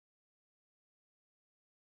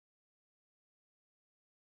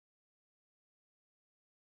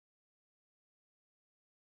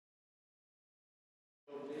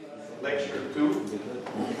lecture 2,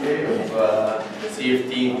 okay, of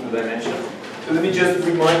CFT in 2 dimensions. So let me just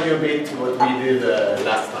remind you a bit what we did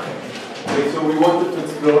last time. Okay, so we wanted to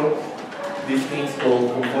explore these things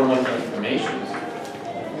called conformal transformations,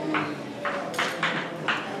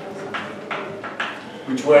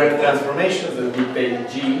 which were transformations that would take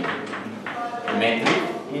G, a metric,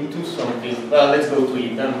 into something. Well, let's go to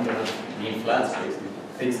eta, I'm going to be in flat space.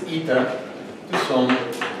 Takes eta to some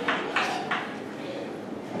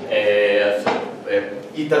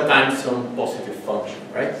eta times some positive function,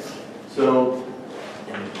 right? So,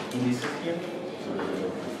 in this here, so there's no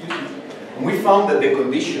confusion. And we found that the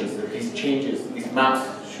conditions that these changes, these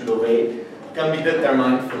maps should obey, can be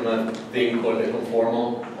determined from a thing called the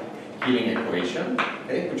conformal Killing equation,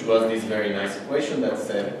 okay, which was this very nice equation that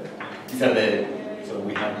said, these are the, so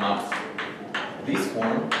we have maps this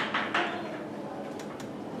form,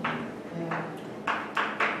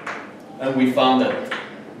 and we found that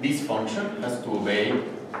this function has to obey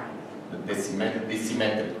the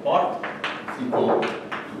symmetric part is equal to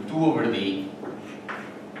 2 over the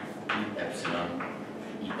epsilon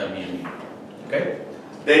eta mu. Okay?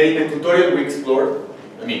 Then in the tutorial we explored,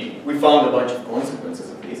 we found a bunch of consequences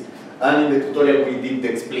of this, and in the tutorial we did the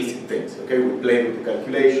explicit things. Okay? We played with the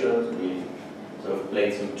calculations, we sort of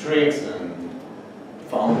played some tricks and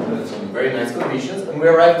found some very nice conditions, and we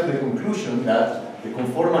arrived to the conclusion that the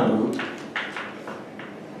conformal root,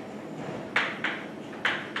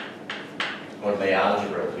 or the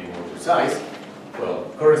algebra to be more precise, well,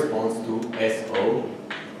 corresponds to SO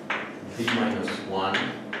d minus 1,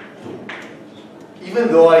 2. Even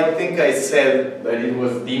though I think I said that it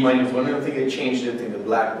was d minus 1, I don't think I changed it in the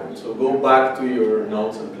blackboard. So go back to your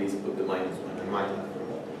notes and please put the minus 1 and minus 1.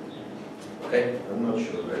 Okay? I'm not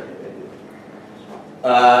sure where I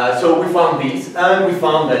did. So we found these, and we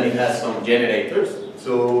found that it has some generators.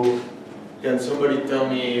 So can somebody tell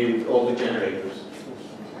me all the generators?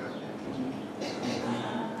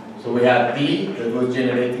 So we have D that was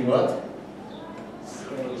generating what?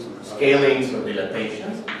 Scalings or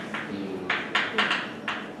dilatations.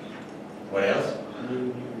 What else?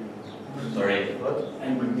 Sorry, what?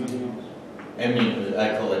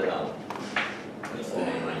 I call it out. That's the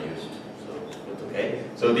name I used. So, but okay.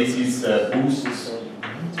 So this is boosts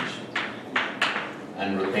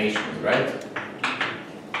and rotations, right?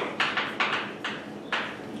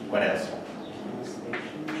 What else?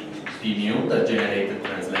 D mu that generated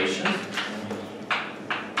translations.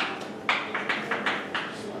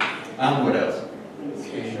 And what else?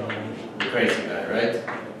 The crazy guy, right?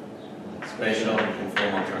 Special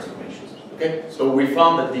conformal transformations. Okay, so we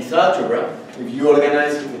found that this algebra, if you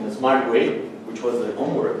organize it in a smart way, which was the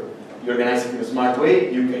homework, you organize it in a smart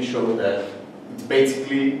way, you can show that it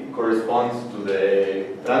basically corresponds to the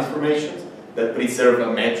transformations that preserve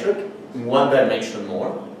a metric in 1 dimension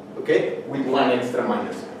more, okay, with 1 extra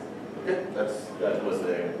minus. Okay, that was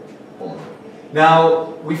the homework.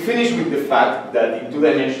 Now, we finish with the fact that in 2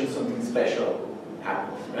 dimensions something special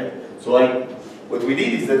happens, right? So what we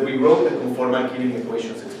did is that we wrote the conformal Killing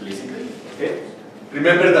equations explicitly, okay?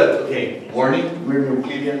 Remember that, okay, warning, we're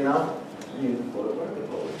Euclidean now. I need to follow the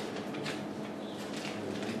color.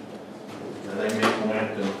 And I make more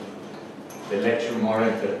the lecture more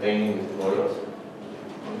entertaining with colors.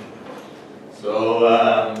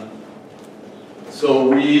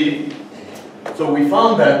 So we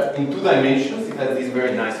found that in 2 dimensions it has this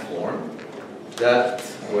very nice form that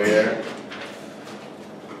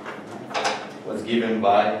was given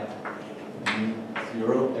by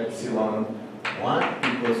 0 epsilon 1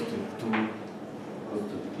 equals to 2 equals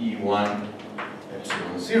to E1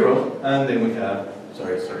 epsilon 0, and then we have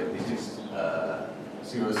this is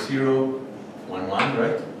 0 0 1 1,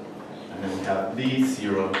 right? And then we have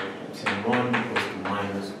D0 epsilon 1 equals to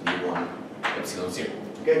minus D1 epsilon 0.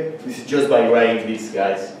 Okay, this is just by writing these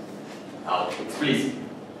guys out explicitly.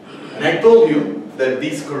 And I told you that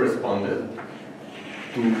this corresponded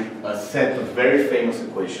to a set of very famous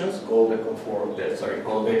equations called the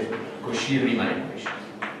Cauchy-Riemann equations.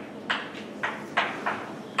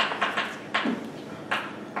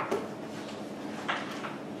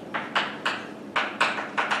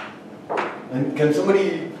 And can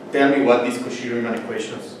somebody tell me what these Cauchy-Riemann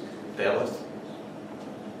equations tell us?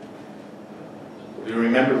 Do you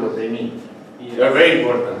remember what they mean? Yes. They are very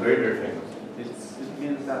important, very, very famous. It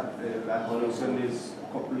means that the evolution is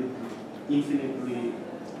completely, infinitely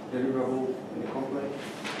deliverable in the complex.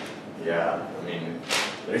 Yeah,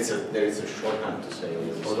 there is a shorthand to say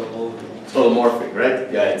it. Holomorphic,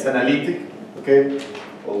 right? Yeah, it's analytic, okay,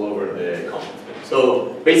 all over the complex.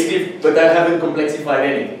 So basically, but I haven't complexified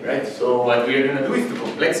anything, right? So what we are going to do is to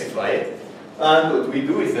complexify it, and what we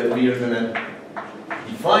do is that we are going to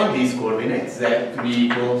define these coordinates z to be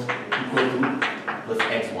equal to plus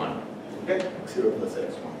x1. Okay? x0 plus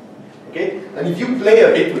x1. Okay? And if you play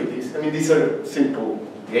a bit with this, I mean, these are simple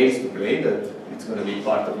games to play that it's going to be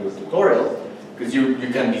part of your tutorial, because you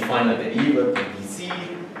can define a derivative dc,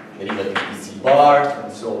 derivative dc bar,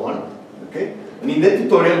 and so on. Okay? And in that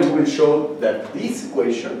tutorial, we will show that this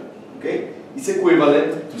equation, okay, is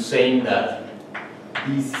equivalent to saying that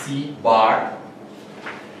dc bar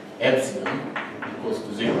epsilon equals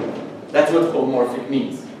to 0. That's what holomorphic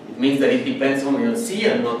means. It means that it depends only on c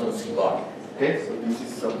and not on c bar. Okay, so this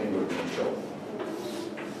is something we're going to show.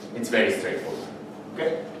 It's very straightforward.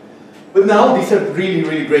 Okay, but now these are really,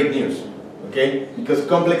 really great news. Okay, because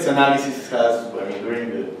complex analysis has, I mean, during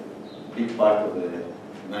the big part of the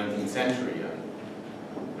 19th century and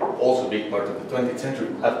also big part of the 20th century,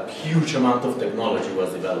 a huge amount of technology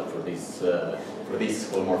was developed for this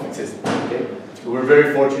holomorphic system. Okay, so we're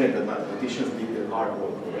very fortunate that mathematicians did their hard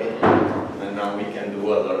work already, and now we can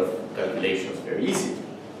do a lot of calculations very easily.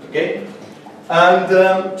 Okay. And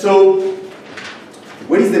so,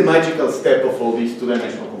 what is the magical step of all these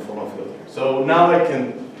two-dimensional conformal fields here? So now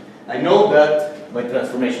I know that my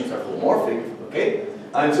transformations are holomorphic, okay?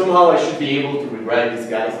 And somehow I should be able to rewrite these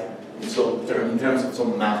guys in terms of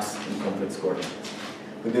some maps in complex coordinates.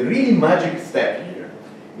 But the really magic step here,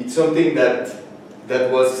 it's something that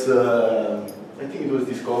was, I think it was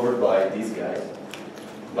discovered by these guys,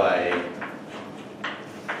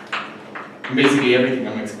 basically everything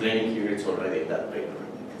I'm explaining here, it's already in that paper.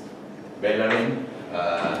 Bellarmine,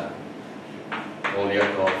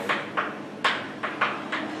 Polyakov,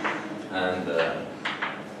 and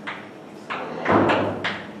I don't know.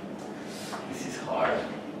 This is hard.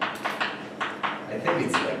 I think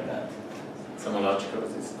it's like that. Samolachkov,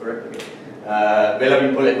 is this correct? Okay.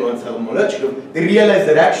 Bellarmine, Polyakov, and Samolachkov, they realized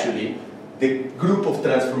that actually the group of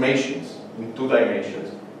transformations in 2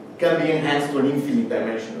 dimensions can be enhanced to an infinite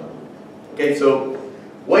dimensional. Okay, so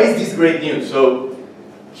why is this great news? So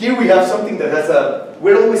here we have something that has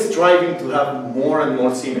we're always striving to have more and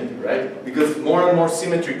more symmetry, right? Because more and more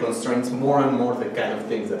symmetry constrains more and more the kind of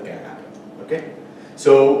things that can happen, okay?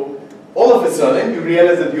 So all of a sudden you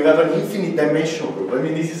realize that you have an infinite dimensional group. I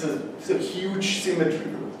mean, this is a huge symmetry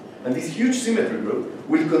group. And this huge symmetry group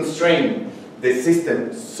will constrain the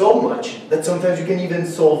system so much that sometimes you can even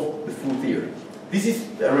solve the full theory. This is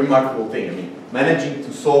a remarkable thing. I mean, managing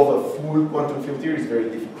to solve a full quantum field theory is very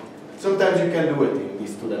difficult. Sometimes you can do it in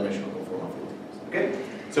these 2-dimensional conformal field theories. Okay?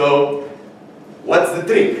 So, what's the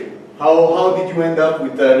trick? How did you end up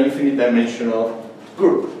with an infinite dimensional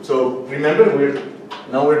group? So, remember,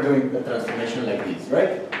 now we're doing a transformation like this,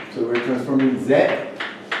 right? So we're transforming z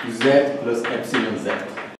to z plus epsilon z.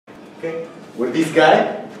 Okay? Where this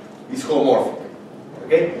guy is holomorphic.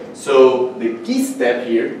 Okay? So the key step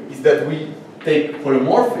here is that we take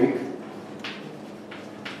holomorphic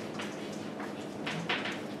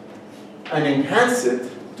and enhance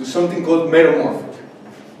it to something called meromorphic.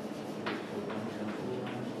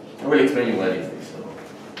 I will explain you what is this.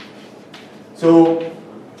 So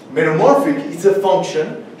meromorphic is a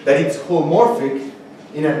function that is holomorphic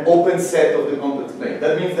in an open set of the complex plane.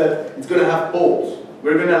 That means that it's going to have poles.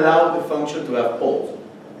 We're going to allow the function to have poles.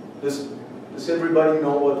 Does everybody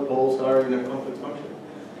know what poles are in a complex function?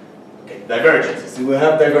 Okay, divergences. We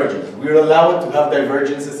have divergences. We're allowed to have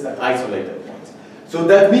divergences at isolated points. So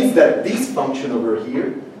that means that this function over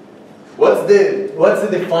here, what's the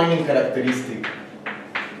defining characteristic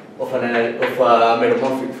of a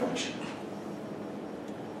meromorphic function?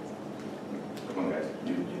 Come on, guys,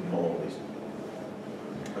 you know all this.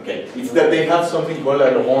 Okay, it's that they have something called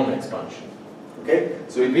a Ron expansion. Okay,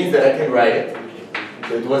 so it means that I can write it.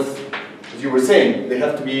 So it was, as you were saying, you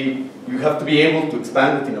have to be able to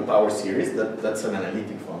expand it in a power series. That's an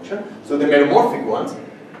analytic function. So the meromorphic ones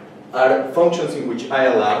are functions in which I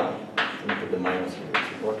allow, let me put the minus here, it's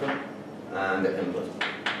important, and the n plus 1.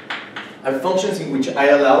 Are functions in which I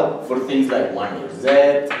allow for things like 1 over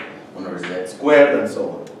z, 1 over z squared, and so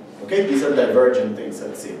on. Okay, these are divergent things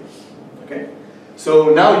at zero. Okay,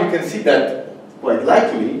 so now you can see that quite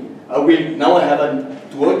likely now I have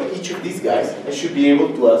to each of these guys, I should be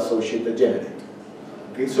able to associate a generator.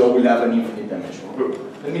 Okay, so I will have an infinite dimensional group.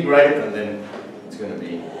 Let me write it and then it's going to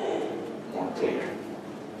be more clear.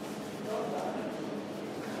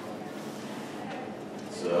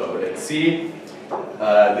 So let's see.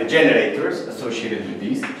 The generators associated with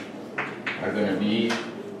these are going to be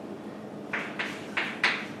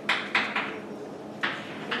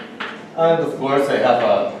and of course I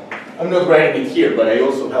have I'm not writing it here, but I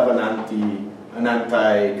also have an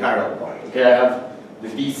anti-chiral part. Okay, I have the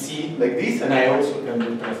DC like this, and I also can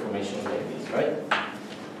do transformations like this, right?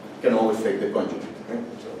 You can always take the conjugate, right?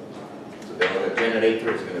 the other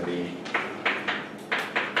generator is going to be.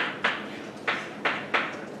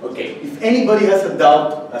 Okay, if anybody has a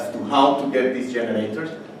doubt as to how to get these generators,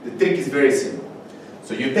 the trick is very simple.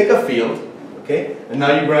 So you take a field, okay, and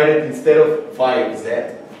now you write it instead of phi of z,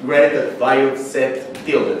 you write it as phi of z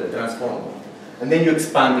tilde, the transformer. And then you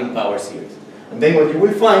expand in power series. And then what you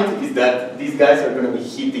will find is that these guys are going to be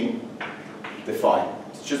hitting the phi.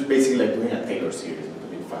 It's just basically like doing a Taylor series, it's a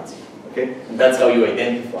bit fancy. Okay? And that's how you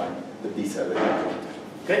identify that these are the generators.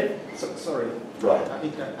 Okay? So, sorry. Right. I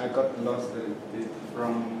think I got lost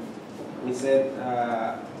from, we said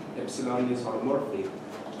epsilon is holomorphic.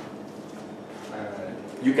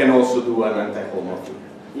 You can also do an anti-holomorphic.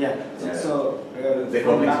 Yeah. So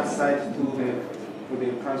from that side to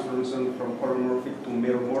the transformation from holomorphic to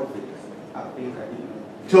meromorphic, I think I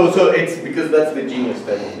did. So it's because that's the genius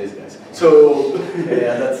step of these guys. So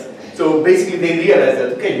so basically they realize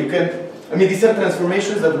that okay, you can. I mean, these are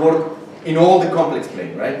transformations that work in all the complex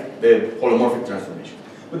plane, right? The holomorphic transformation.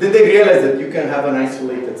 But then they realize that you can have an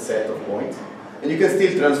isolated set of points, and you can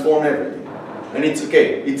still transform everything. And it's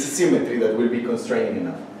okay. It's a symmetry that will be constraining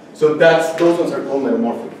enough. So those ones are called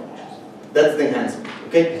meromorphic functions. That's the enhancement.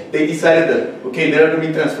 Okay? They decided that okay, there are going to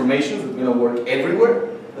be transformations that are going to work everywhere,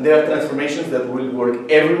 and there are transformations that will work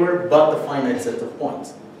everywhere but the finite set of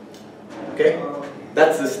points. Okay?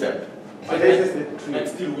 That's the step. So that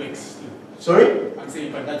still works. Sorry? I'm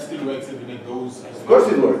saying, but that still works if you make those. Of course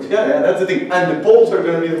it works. Yeah, that's the thing. And the poles are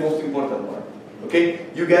going to be the most important part. Okay?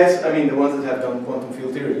 You guys, I mean, the ones that have done quantum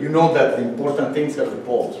field theory, you know that the important things are the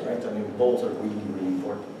poles, right? I mean, poles are really, really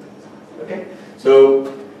important things. Okay?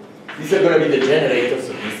 So these are going to be the generators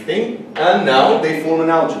of this thing, and now they form an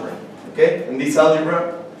algebra. Okay? And this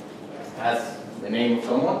algebra has the name of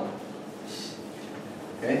someone.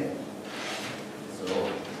 Okay? So,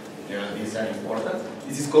 these are important.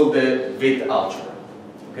 This is called the Witt algebra.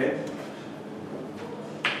 Okay?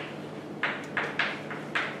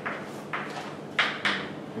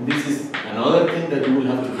 And this is another thing that you will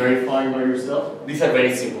have to verify by yourself. These are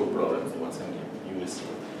very simple problems, the ones you will see.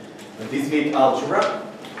 But this Witt algebra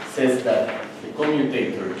says that the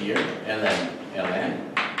commutator here, ln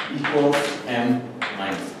equals m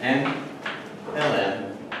minus n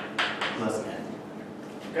ln plus n.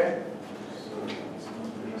 Okay?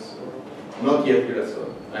 Not yet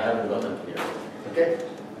Virasoro. I haven't gotten to here. Okay?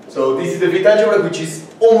 So this is the Witt algebra, which is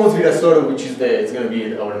almost Virasoro, which is it's going to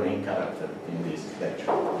be our main character in this lecture.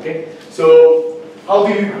 Okay? So how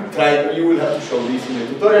do you try? You will have to show this in the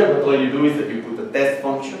tutorial, but all you do is that you put a test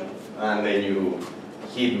function, and then you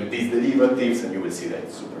hit with these derivatives, and you will see that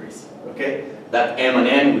it's super easy. Okay? That m and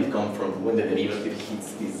n will come from when the derivative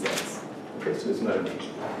hits these z's. Okay? So it's not a big deal.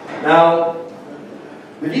 Now,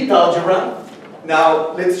 the Witt algebra.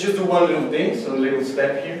 Now, let's just do one little thing, so a little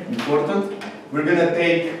step here, important. We're going to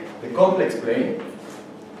take the complex plane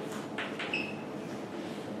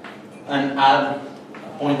and add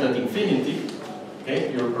a point at infinity.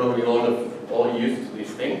 Okay, you're probably all used to this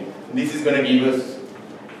thing. And this is going to give us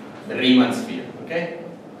the Riemann sphere. Okay,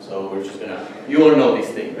 so we're just going to, you all know this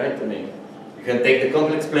thing, right? I mean, you can take the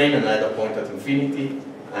complex plane and add a point at infinity,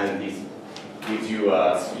 and this gives you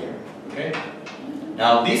a sphere. Okay,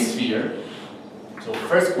 now this sphere. So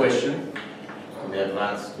first question to the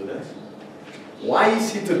advanced students, why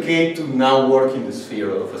is it okay to now work in the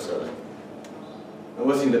sphere all of a sudden? I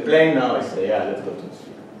was in the plane, now I say, yeah, let's go to the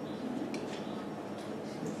sphere.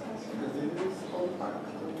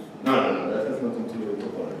 No, that has nothing to do with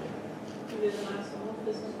topology. There's an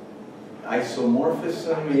isomorphism.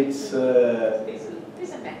 Isomorphism, it's...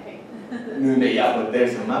 There's a mapping. No, yeah, but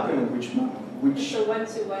there's a mapping, which map? Which? So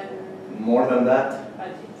one-to-one. More than that?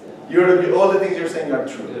 All the things you're saying are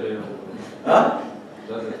true. Huh?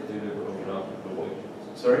 That's a stereographic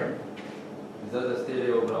projection. Sorry? Is that a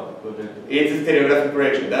stereographic projection? It's a stereographic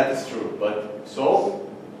projection, that is true. But so?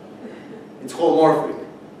 It's holomorphic.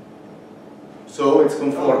 So it's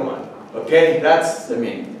conformal. Okay? That's, I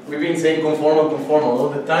mean, we've been saying conformal all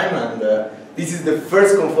the time, and this is the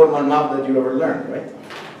first conformal map that you ever learned, right?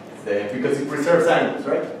 Because it preserves angles,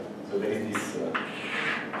 right? So there is this,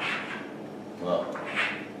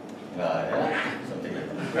 something like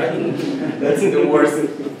that, right? That's the worst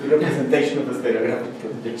representation of a stereographic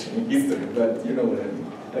projection in history, but you know what I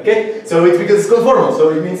mean. Okay? So it's because it's conformal, so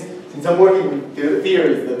it means since I'm working with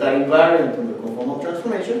theories that are invariant on the conformal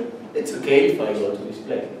transformation, it's okay if I go to this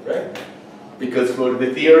plane, right? Because for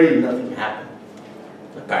the theory, nothing happened,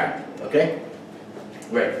 apparently, okay?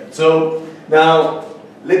 Right, so now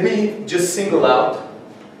let me just single out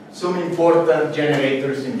some important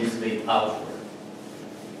generators in this Witt algebra.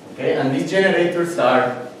 Okay, and these generators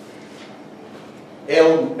are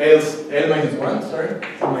L minus 1, sorry,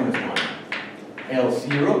 L minus 1.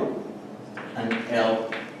 L0 and L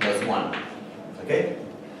plus 1. Okay?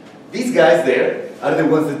 These guys there are the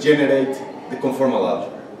ones that generate the conformal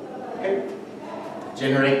algebra. Okay?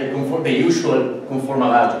 Generate the usual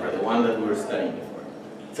conformal algebra, the one that we were studying before.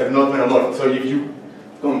 It's a not monomorphic. So if you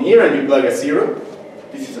come here and you plug a 0,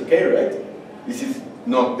 this is okay, right? This is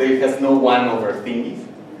no, it has no 1 over thingies.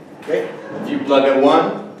 Okay? If you plug a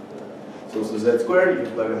 1, it's also z squared. If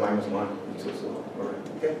you plug a minus 1, it's also correct.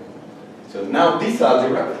 Okay? So now this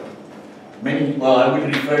algebra, well, I will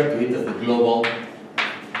refer to it as the global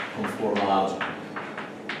conformal algebra.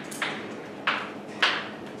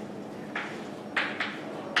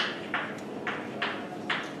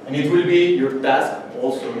 And it will be your task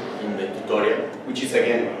also in the tutorial, which is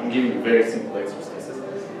again, I'm giving you very simple exercises,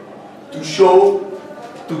 to show,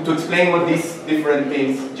 to explain what these different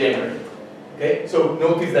things generate. Okay, so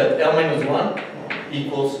notice that L minus 1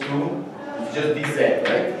 equals to, it's just dz,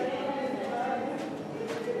 right?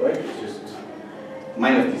 Right? It's just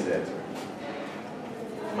minus dz.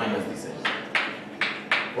 Minus dz.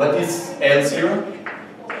 What is L0?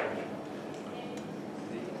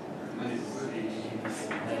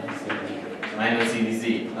 Minus EDZ.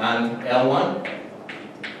 And L1?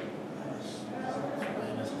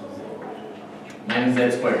 Minus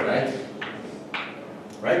z squared, right?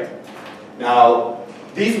 Right? Now,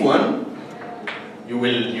 this one, you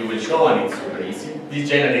will show, and it's super easy. This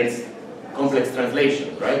generates complex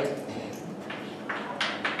translations, right?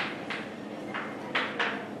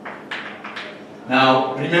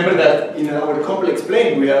 Now, remember that in our complex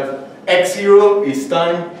plane, we have x0 is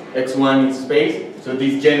time, x1 is space. So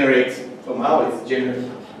this generates, somehow it generates,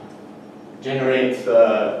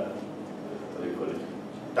 what do you call it?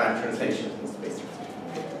 Time translations and space translations.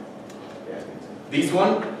 Yeah. This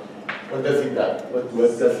one, what does it do?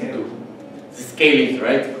 What does it do? It's scaling,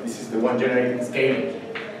 right? This is the one generating scaling.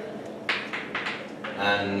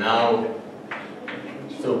 And now,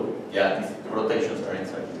 so yeah, these rotations are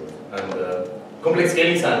inside here. And complex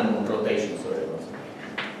scalings and rotations, sorry.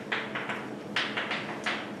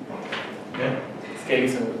 Okay?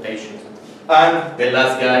 Scalings and rotations. And the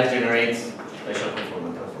last guy generates special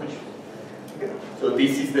conformal transformations. Okay? So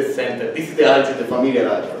this is the center, this is the algebra, the familiar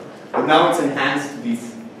algebra. But now it's enhanced to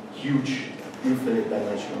this huge infinite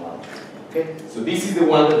dimensional algebra. Okay? So this is the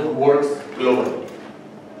one that works globally.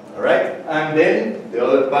 Alright? And then the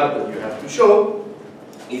other part that you have to show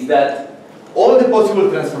is that all the possible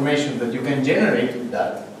transformations that you can generate with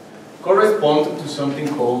that correspond to something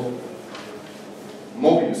called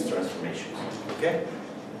Mobius transformations. Okay?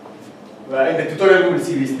 Well, in the tutorial we will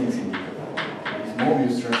see these things in detail. These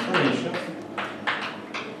Mobius transformations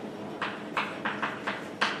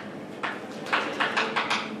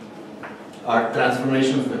are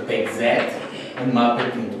transformations that take Z and map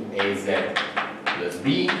it into AZ plus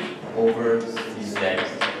B over CZ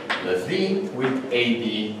plus D with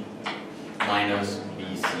AD minus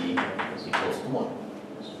BC equals to 1.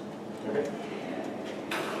 Okay?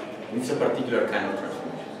 It's a particular kind of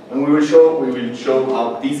transformation. And we will show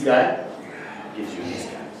how this guy gives you these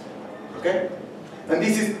guys. Okay? And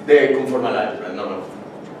this is the conformal algebra, normal.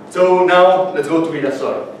 So now let's go to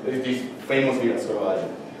Véliz-Osorio. There is this famous Véliz-Osorio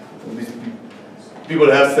algebra. These people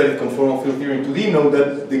who have studied conformal field theory in 2D know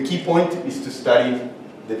that the key point is to study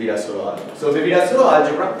the Véliz-Osorio algebra. So the Véliz-Osorio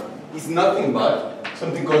algebra is nothing but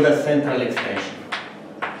something called a central extension.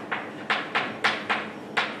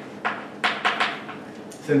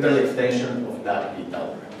 Central extension of that Vth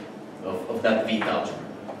algebra, of that Vth algebra.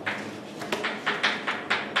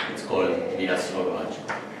 It's called Véliz-Osorio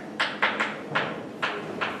algebra.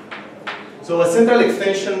 So a central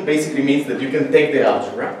extension basically means that you can take the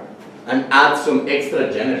algebra and add some extra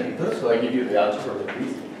generators. So I give you the algebra like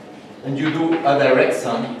this, and you do a direct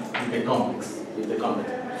sum with the complex,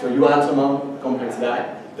 So you add some complex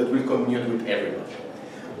guy that will commute with everybody.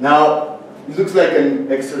 Now, it looks like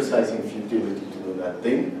an exercise in futility to do that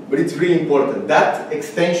thing, but it's really important. That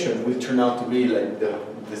extension will turn out to be like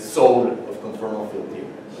the soul of conformal field theory.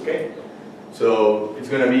 Okay? So it's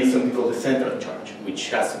going to be something called the central charge, which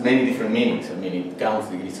has many different meanings. I mean, it counts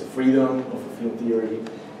degrees of freedom of a field theory.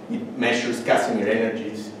 It measures Casimir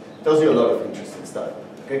energies. It tells you a lot of interesting stuff.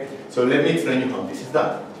 Okay? So let me explain you how this is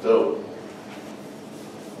done. So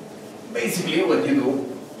basically what you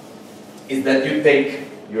do is that you take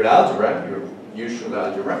your algebra, your usual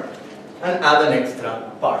algebra, and add an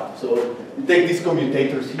extra part. So you take these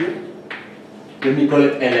commutators here. Let me call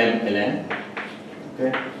it LM.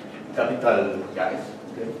 Okay? Capital guys.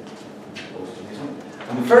 Okay?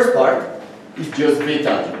 And the first part is just Vth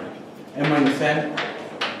algebra. M minus n,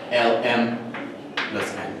 Lm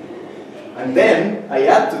plus n. And then I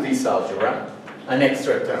add to this algebra an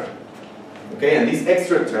extra term. Okay, and this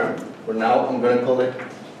extra term, for now, I'm going to call it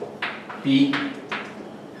P.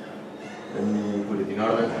 Let me put it in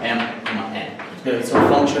order. M, comma, N. It's a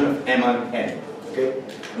function of M and N. Okay,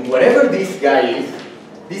 and whatever this guy is,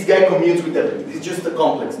 this guy commutes with everything. It's just a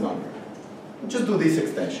complex number. Just do this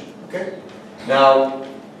extension. Okay. Now,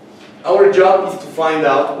 our job is to find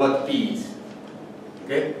out what P is.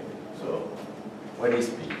 Okay. So, what is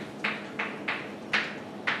P?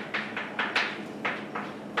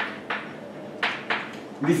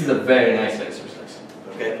 This is a very nice exercise,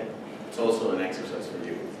 okay? It's also an exercise for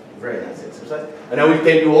you. Very nice exercise. And I will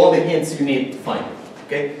tell you all the hints you need to find it,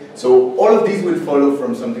 okay? So all of these will follow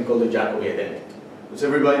from something called the Jacobi identity. Does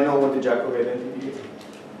everybody know what the Jacobi identity is?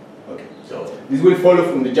 Okay, so this will follow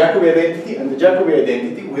from the Jacobi identity, and the Jacobi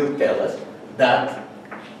identity will tell us that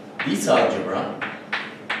this algebra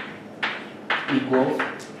equals,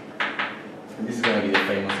 and this is going to be the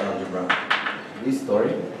famous algebra, this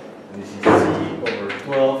story. This is C over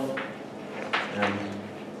 12, and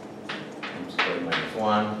M squared minus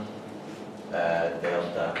 1,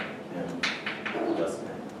 delta M plus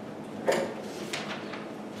N.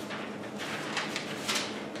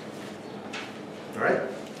 Alright?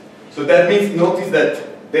 So that means, notice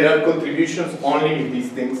that there are contributions only if these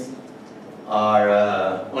things are,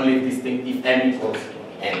 if M equals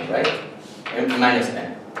N, right? M minus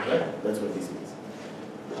N, right? That's what this means.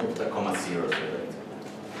 With the comma zeros, right?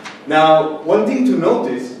 Now, one thing to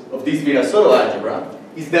notice of this Virasoro algebra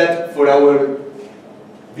is that for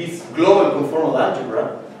this global conformal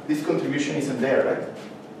algebra, this contribution isn't there, right?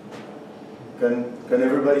 Can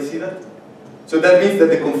everybody see that? So that means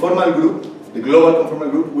that the conformal group, the global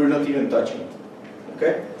conformal group, we're not even touching it.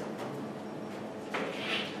 Okay?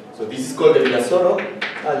 So this is called the Virasoro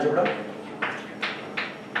algebra.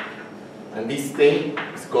 And this thing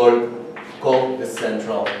is called the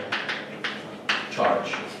central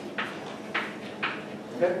charge.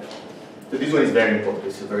 Okay? So this one is very important.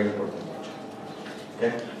 This is a very important one.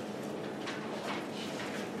 Okay?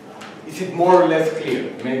 Is it more or less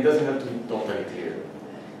clear? I mean, it doesn't have to be totally clear,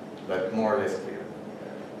 but more or less clear.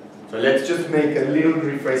 So let's just make a little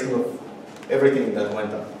rephrasing of everything that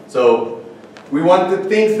went on. So we wanted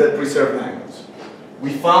things that preserve angles.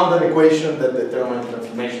 We found an equation that determined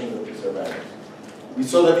transformations that preserve angles. We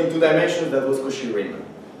saw that in 2 dimensions. That was Cauchy-Riemann.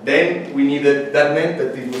 Then we needed, that meant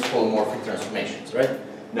that it was holomorphic transformations, right?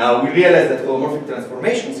 Now we realized that holomorphic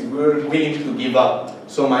transformations, if we were willing to give up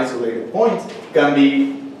some isolated points, can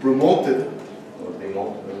be promoted, or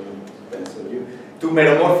demoted, depends on you, to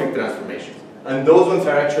meromorphic transformations. And those ones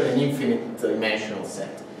are actually an infinite dimensional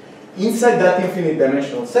set. Inside that infinite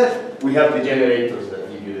dimensional set, we have the generators that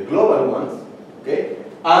give you the global ones, okay?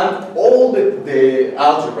 And all the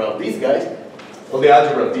algebra of these guys, or the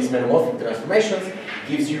algebra of these meromorphic transformations,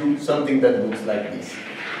 gives you something that looks like this,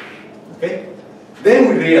 okay? Then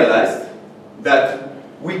we realized that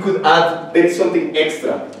we could add, there is something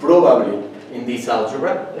extra, probably, in this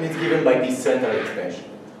algebra, and it's given by this central extension.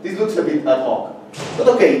 This looks a bit ad hoc, but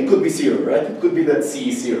okay, it could be 0, right? It could be that C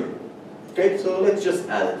is 0. Okay, so let's just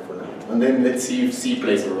add it for now, and then let's see if C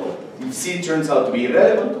plays a role. If C turns out to be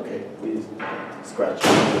irrelevant, okay, we scratch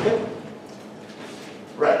it, okay?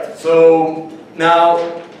 Right, so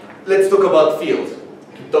now let's talk about fields.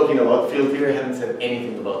 Keep talking about fields here, I haven't said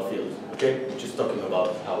anything about fields. Okay, we're just talking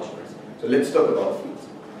about algebras. So let's talk about fields.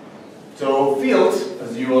 So fields,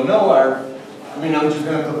 as you all know, are, I'm just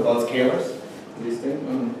going to talk about scalars. This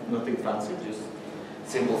thing, nothing fancy, just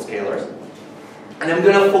simple scalars. And I'm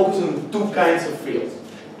going to focus on 2 kinds of fields.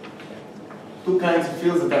 2 kinds of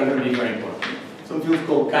fields that are going to be very important. Some fields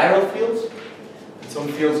called chiral fields, and some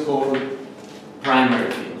fields called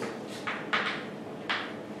primary fields.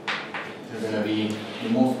 They're going to be the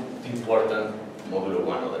most important modulo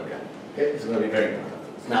 1 other guy. Okay, it's going to be very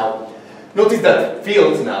important. Now, notice that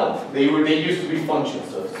fields now, they used to be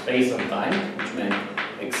functions of space and time, which meant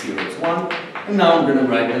x0 is 1, and now I'm going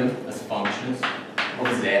to write them as functions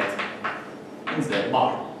of z and z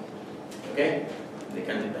bar. Okay? They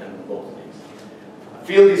can depend on both things. A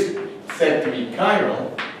field is said to be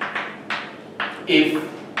chiral if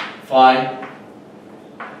phi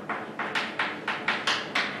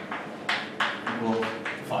equals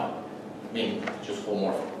phi, meaning just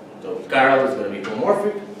homomorphic. So chiral is going to be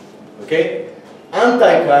homomorphic, okay?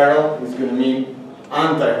 Anti-chiral is going to mean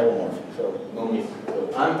anti-homomorphic, so no mistake. So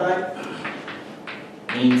anti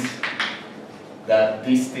means that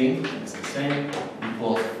this thing is the same,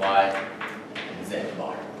 equals phi and z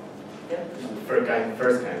bar. Okay? This is the first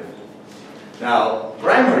kind of field. Now,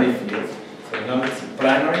 primary fields, so notice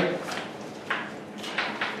primary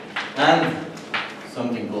and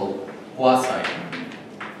something called quasi.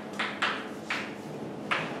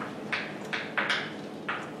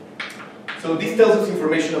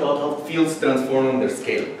 how fields transform on their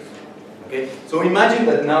scalars. Okay? So imagine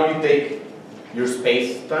that now you take your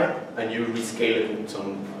space-time and you rescale it with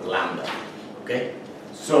some lambda. Okay?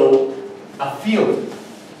 So a field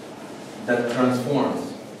that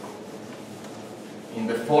transforms in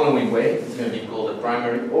the following way is going to be called a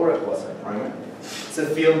primary or a quasi-primary. It's a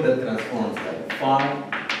field that transforms like phi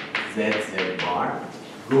z bar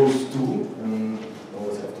goes to,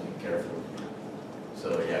 always have to be careful.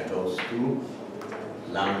 So yeah, goes to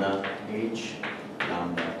lambda h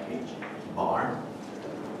bar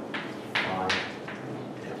phi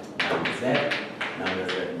lambda z bar.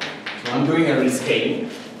 So I'm doing a rescaling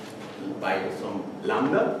by some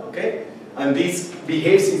lambda, okay? And this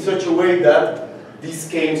behaves in such a way that this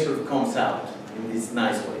scale sort of comes out in this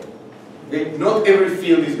nice way. Okay? Not every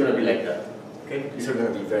field is going to be like that. Okay? These are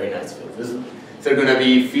going to be very nice fields. These are going to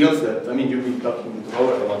be fields that, I mean, you've been talking to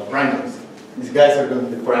Robert about primaries. These guys are going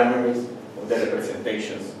to be the primaries of the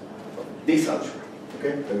representations of this algebra.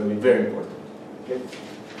 Okay? They're going to be very important. Okay?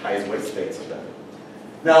 Highest weight states of that.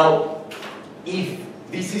 Now, if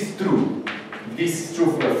this is true, this is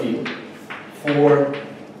true for a field, for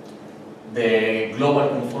the global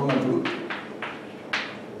conformal group,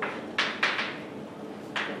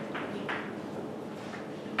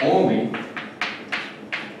 only,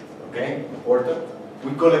 okay, important,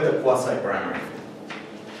 we call it a quasi-primary field.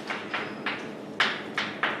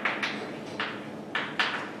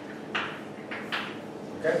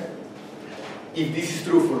 Okay? If this is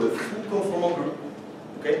true for the full conformal group,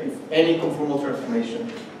 okay, if any conformal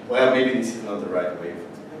transformation, well, maybe this is not the right way.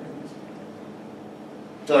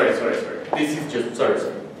 Sorry. This is just, sorry.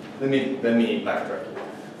 Let me backtrack.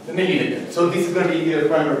 Let me leave it there. So this is going to be either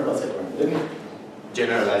primary or quasi-primary. Let me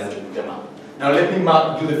generalize the map. Now let me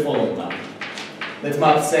do the following map. Let's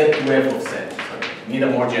map set to f of set. Sorry. Need a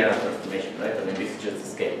more general transformation, right? I mean, this is just a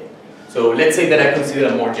scale. So let's say that I consider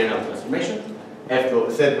a more general transformation. Set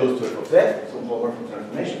goes to f of z, so homomorphic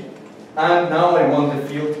transformation. And now I want the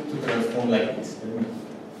field to transform like this.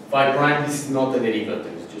 Phi prime, this is not a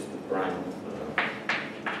derivative, it's just the prime.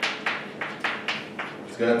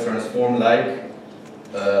 It's going to transform like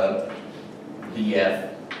df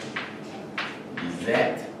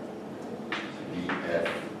dz df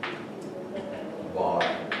bar z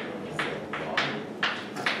bar.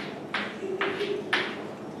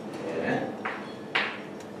 Yeah.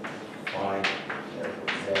 Phi z.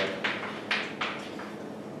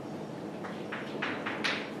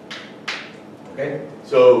 Okay,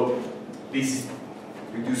 so this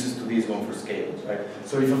reduces to this one for scalars, right?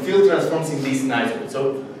 So if a field transforms in this nice way,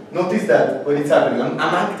 so notice that what is happening.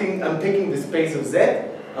 I'm taking the space of z,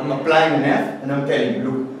 I'm applying an f, and I'm telling you,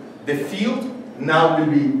 look, the field now will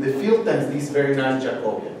be the field times this very nice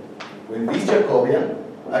Jacobian. When this Jacobian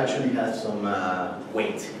actually has some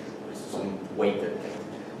weight, weighted.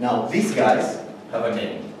 Now these guys have a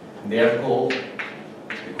name. They are called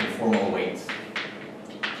the conformal weights.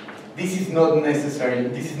 This is not necessarily,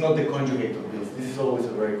 this is not the conjugate of this. This is always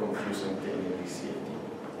a very confusing thing in this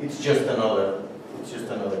CFT. It's just another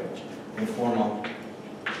conformal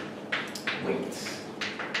weights.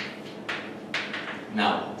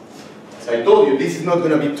 Now, as I told you, this is not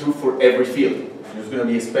going to be true for every field. There's going to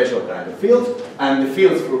be a special kind of field, and the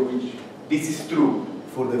fields for which this is true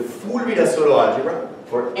for the full Virasoro algebra,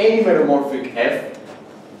 for any meromorphic f,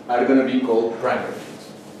 are going to be called primary fields.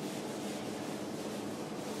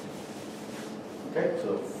 Okay,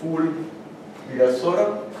 so full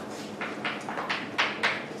Virasoro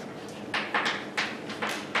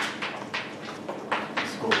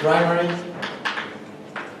is called primary.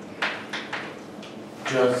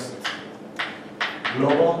 Just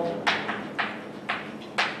global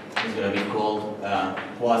is going to be called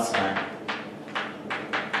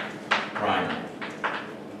quasi-primary.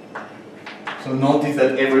 So notice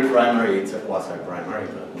that every primary is a quasi-primary,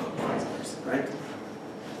 but not vice versa, right?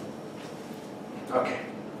 Okay.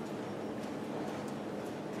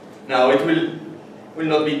 Now it will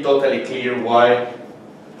not be totally clear why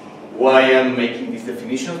I'm making these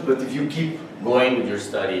definitions, but if you keep going with your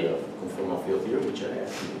study of conformal field theory, which I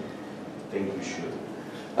actually think you should,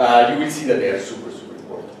 you will see that they are super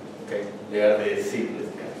important. Okay, they are the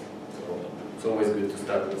simplest guys. So it's always good to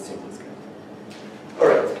start with the simplest guys. All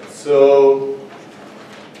right. So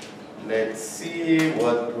let's see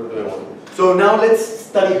what do I want to do. So now let's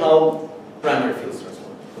study how primary fields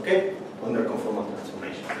transform. Okay, under conformal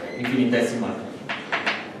transformation, infinitesimal.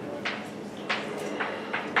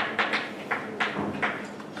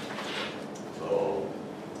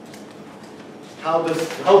 How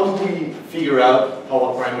do we figure out how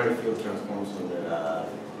a primary field transforms under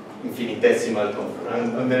infinitesimal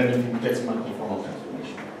conformal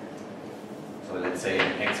transformation? So let's let's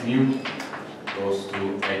say x mu goes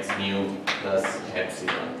to x mu plus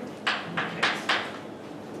epsilon x.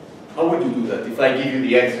 How would you do that if I give you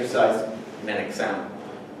the exercise in an exam?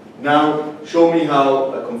 Now, show me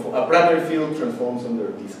how a primary field transforms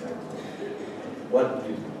under this kind of thing. What would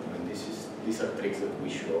you do? I mean, these are tricks that we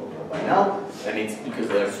should all know by now, and it's because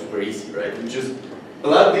they are super easy, right? We just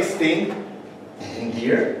plug this thing in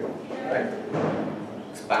here, right?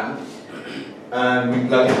 Expand, and we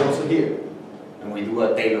plug it also here, and we do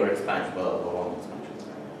a Taylor expansion, well, a long expansion.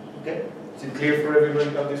 Okay? Is it clear for everybody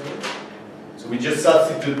how this works? So we just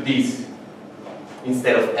substitute this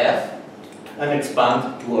instead of f, and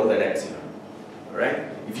expand to order epsilon. Alright?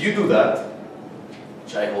 If you do that,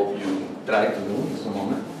 which I hope you try to do in some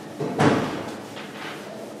moment,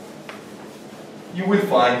 you will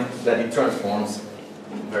find that it transforms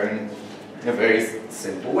in a very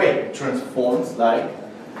simple way. It transforms like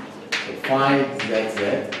phi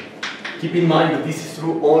zz. Keep in mind that this is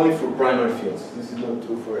true only for primary fields. This is not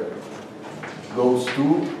true for everything. Goes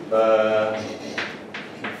to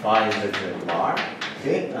phi zz bar.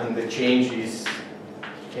 Okay, and the change is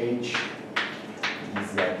h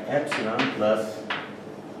is like epsilon plus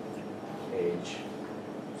h,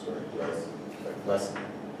 plus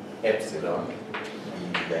epsilon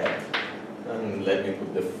is that, and let me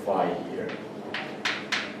put the phi here,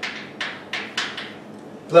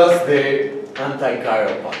 plus the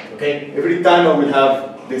anti-chiral part. Okay, every time I will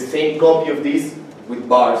have the same copy of this with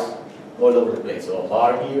bars all over the place. So a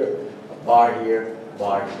bar here, a bar here, a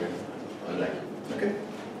bar here, and like. Okay.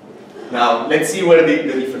 Now let's see where the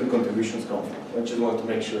different contributions come from. I just want to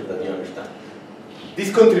make sure that you understand.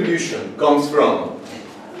 This contribution comes from.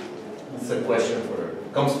 This is a question for.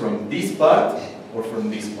 Comes from this part or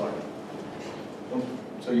from this part.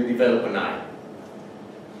 So you develop an eye.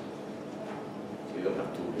 So you don't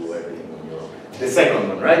have to do everything on your own. The second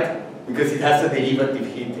one, right? Because it has a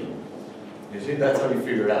derivative heating. You see, that's how you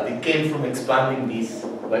figure it out. It came from expanding this,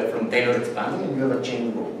 like from Taylor expanding, and you have a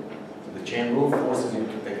chain rule. The chain rule forces you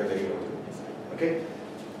to take a derivative of this. Okay?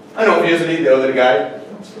 And obviously the other guy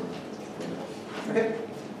comes from. Okay?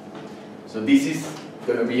 So this is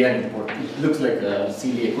going to be an important. It looks like a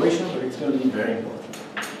silly equation, but it's going to be very important.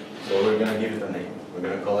 So we're going to give it a name. We're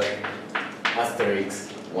going to call it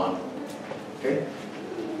asterisk 1. Okay?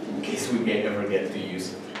 In case we ever get to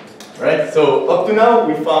use it. Alright? So up to now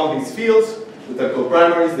we found these fields with their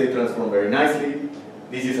coprimaries. They transform very nicely.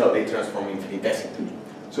 This is how they transform infinitesimally.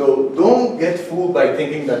 So don't get fooled by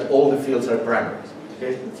thinking that all the fields are primaries.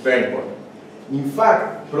 Okay? It's very important. In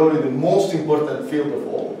fact, probably the most important field of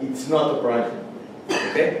all, it's not a primary.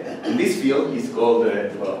 Okay? And this field is called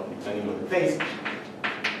the, well, depending on the phase,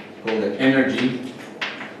 called the energy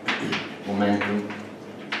momentum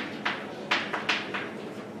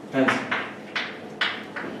tensor.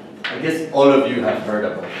 I guess all of you have heard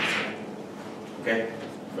about this. Okay?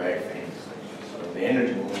 Very famous. So the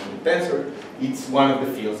energy momentum tensor, it's one of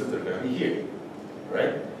the fields that are going to be here,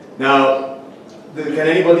 right? Now, can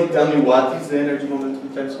anybody tell me what is the energy momentum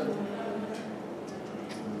tensor?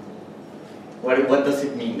 What does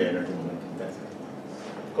it mean, the energy momentum tensor?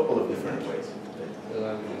 A couple of different ways.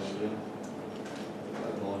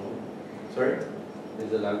 Sorry? Is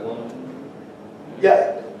the Lagrange?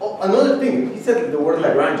 Yeah. Oh, another thing, he said the word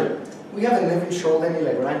Lagrangian. We haven't even shown any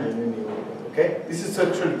Lagrangian in the okay? This is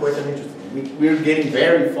actually quite an interesting. We're getting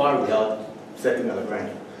very far without setting a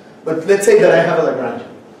Lagrangian. But let's say that I have a Lagrangian.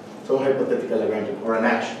 So hypothetical Lagrangian, or an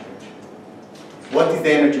action. What is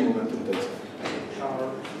the energy momentum tensor?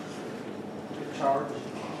 Charge.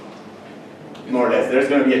 More or less. There's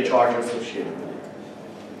going to be a charge associated with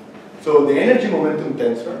it. So the energy momentum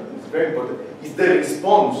tensor, is very important, is the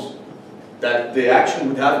response that the action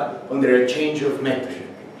would have under a change of metric.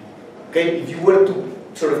 Okay? If you were to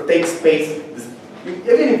sort of take space,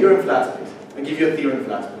 even if you're in flat space, I give you a theory in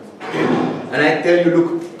flat space. Okay? And I tell you,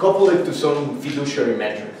 look, couple it to some fiduciary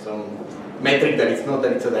metric, some metric that it's not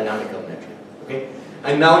that it's a dynamical metric. Okay?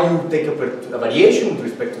 And now you take a variation with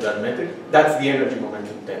respect to that metric, that's the energy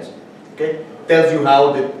momentum tensor. Okay? Tells you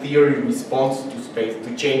how the theory responds to space,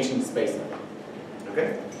 to change in space.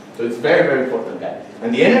 Okay? So it's very, very important guy.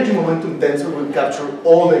 And the energy momentum tensor will capture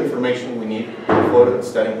all the information we need for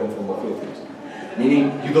studying conformal field theories.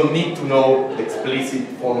 Meaning you don't need to know the explicit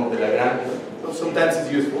form of the Lagrange. Sometimes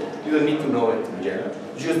it's useful. You don't need to know it in general.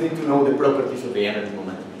 You just need to know the properties of the energy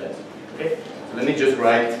momentum tensor. Okay? So let me just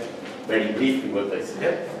write very briefly what I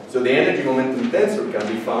said. So the energy momentum tensor can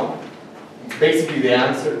be found. It's basically the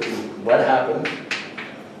answer to what happens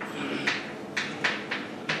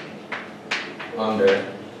under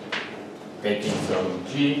taking some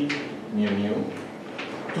g mu mu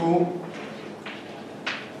to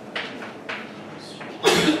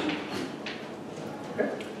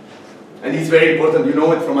And it's very important, you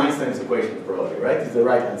know it from Einstein's equation probably, right? It's the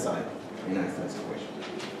right-hand side in Einstein's equation.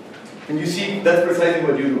 And you see, that's precisely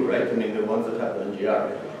what you do, right? I mean, the ones that have the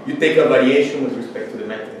NGR. You take a variation with respect to the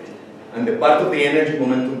method. And the part of the energy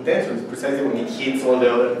momentum tensor is precisely when it hits all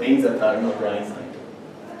the other things that are not Einstein.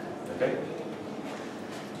 Okay?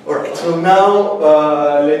 Alright, so now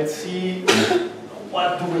let's see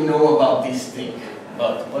what do we know about this thing?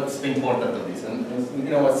 About what's the importance of this? And you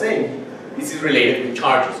know what I'm saying? This is related with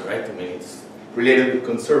charges, right? I mean, it's related with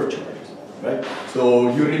conserved charges, right? So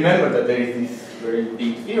you remember that there is this very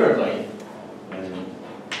big theorem by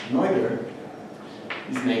Noether.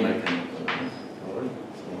 This name I can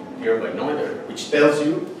here by Noether, which tells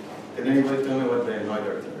you, can anybody tell me what the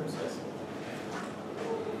Noether theorem says?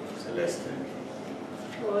 Celeste.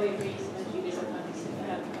 Well, it agrees that you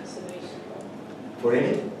have conservation. For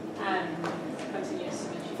any? Continuous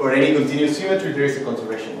symmetry. For any continuous symmetry, there is a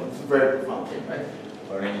conservation one. It's a very profound thing, right?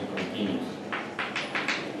 For any continuous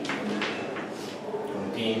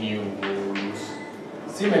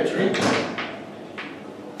symmetry,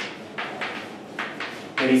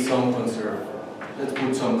 there is some conserved. Let's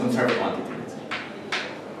put some conserved quantity.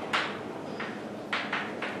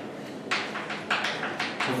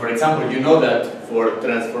 So for example, you know that for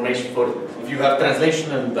transformation, if you have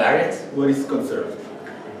translational invariance, what is conserved?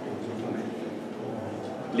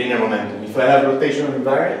 Linear momentum. If I have rotational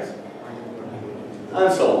invariance,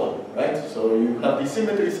 and so on, right? So you have these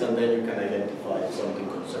symmetries, and then you can identify something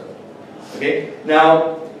conserved. Okay.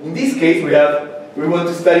 Now, in this case, we want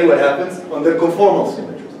to study what happens under conformal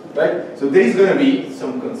symmetries, right? So there is going to be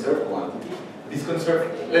some conserved quantity. This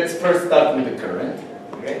conserved. Let's first start with the current.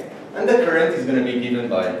 Okay. And the current is going to be given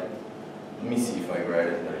by. Let me see if I write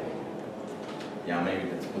it right. Yeah, maybe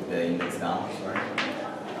let's put the index down. Sorry.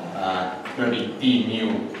 It's going to be d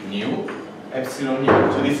mu epsilon mu.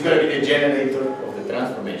 So this is going to be the generator of the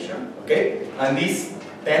transformation, okay? And this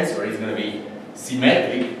tensor is going to be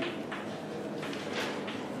symmetric.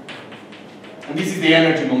 And this is the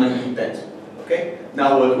energy momentum tensor, okay?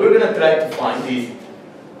 Now what we're going to try to find is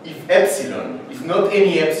if epsilon, if not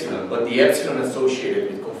any epsilon, but the epsilon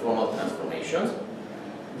associated with conformal transformations,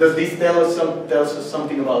 does this tells us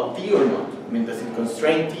something about t or not? I mean, does it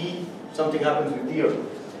constrain t? Something happens with t or not?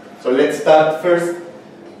 So let's start first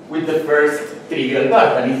with the first trivial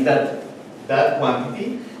part, and is that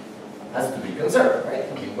quantity has to be conserved, right?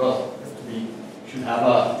 I mean, well, has to be, should have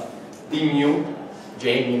a d mu,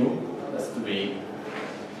 j mu, has to be,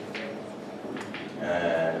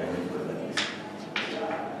 let me put it like this,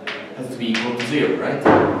 has to be equal to 0, right?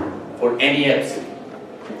 For any epsilon,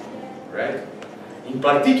 right? In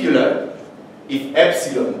particular, if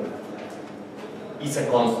epsilon is a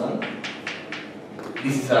constant,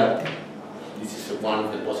 this is one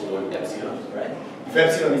of the possible epsilons, right? If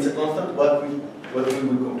epsilon is a constant, what will we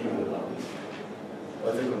conclude about this?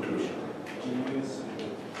 What's the conclusion?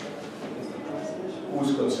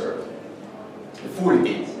 Who's conserved? The full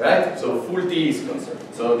T, right? So full T is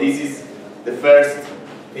conserved. So this is the first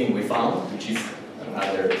thing we found, which is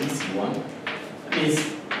another easy one,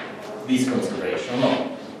 is this conservation law.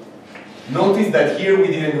 Notice that here we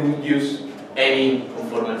didn't use any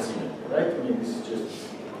conformal symmetry, right? I mean, this is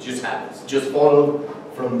just happens. Just follow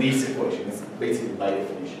from this equation. It's basically by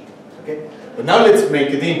definition. Okay? But now let's make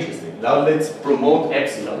it interesting. Now let's promote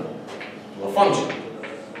epsilon to a function.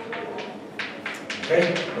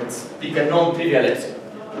 Okay? Let's pick a non-trivial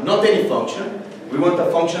epsilon. Not any function. We want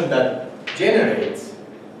a function that generates,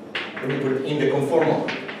 let me put it in the conformal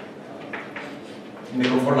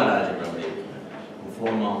algebra, maybe.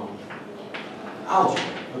 Conformal algebra.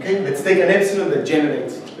 Okay? Let's take an epsilon that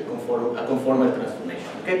generates a conformal transformation.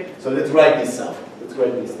 Okay? So let's write this out. Let's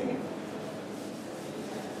write this thing.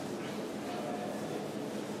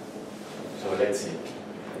 So let's see.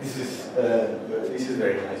 This is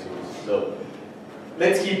very nice. So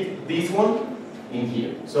let's keep this one in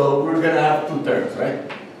here. So we're gonna have two terms, right?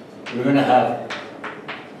 We're gonna have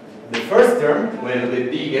the first term when the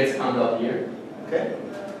d gets hung up here. Okay?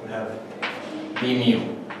 We have d mu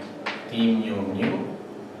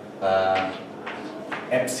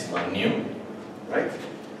epsilon mu, right?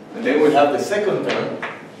 And then we have the second term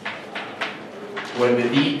when the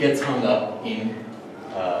d gets hung up in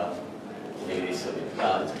maybe this a bit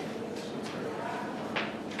hung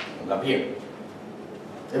up here.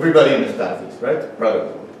 Everybody understands this, right?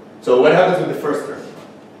 Product. So what happens with the first term?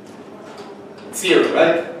 It's 0,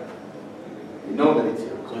 right? We know that it's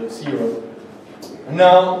 0, so it's 0. And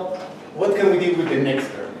now, what can we do with the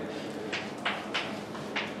next term?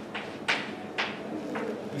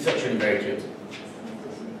 It's actually very cute.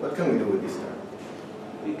 What can we do with this term?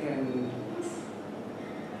 We can,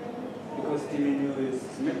 because because T mu is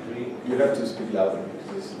symmetric. You have to speak louder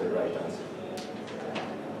because this is the right answer.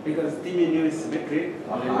 Because T mu is symmetric,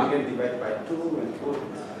 then Uh-huh. we can divide by 2 and 4.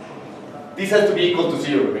 This has to be equal to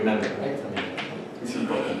 0, remember, right? I mean, it's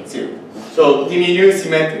equal to 0. So T mu is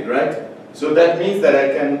symmetric, right? So that means that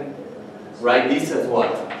I can write this as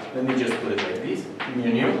what? Let me just put it like this, T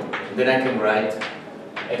mu nu. Then I can write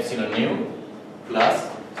epsilon nu plus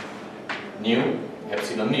nu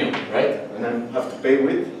epsilon nu, right? And I have to pay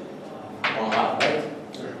with 1/2, right?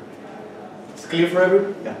 It's clear for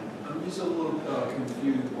everyone? Yeah. I'm just a little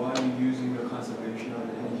confused why you're using the conservation of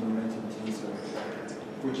the energy momentum tensor,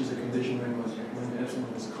 which is a condition when epsilon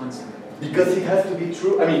is constant. Because it has to be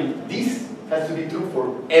true, I mean, this has to be true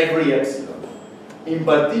for every epsilon. In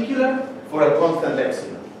particular, for a constant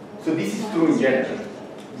epsilon. So this is true in general.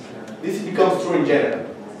 This becomes true in general,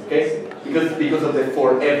 okay? Because of the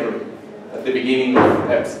for every at the beginning of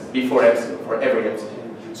epsilon, before epsilon, for every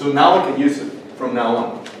epsilon. So now I can use it from now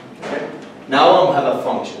on. Okay? Now I have a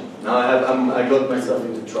function. Now I got myself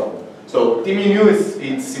into trouble. So T mu nu is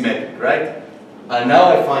symmetric, right? And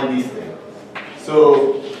now I find this thing.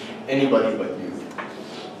 So anybody but you.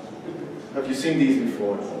 Have you seen these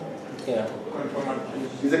before? Yeah.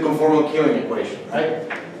 It's a conformal killing equation, right?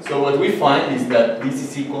 So what we find is that this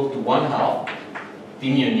is equal to 1/2 T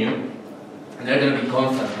mu nu, and they're going to be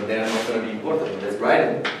constant, but they're not going to be important. Let's write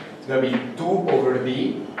it. It's going to be 2 over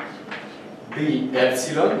b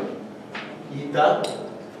epsilon eta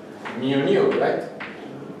mu nu, right?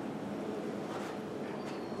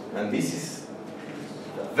 And this is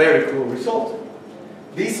a very cool result.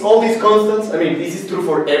 All these constants, I mean, this is true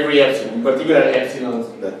for every epsilon, in particular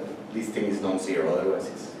epsilons that this thing is non-zero, otherwise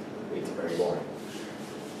it's very boring.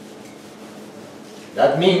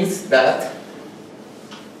 That means that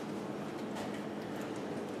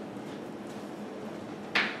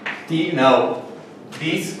T, now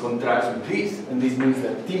this contracts with this, and this means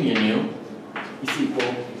that T mu nu is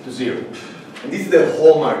equal to 0. And this is the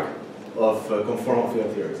hallmark of conformal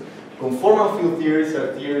field theories. Conformal field theories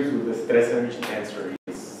are theories with the stress energy tensor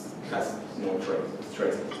has no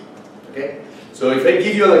trace. Okay? So if I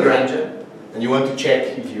give you a Lagrangian and you want to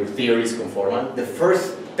check if your theory is conformal, the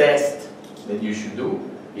first test that you should do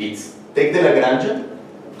is take the Lagrangian,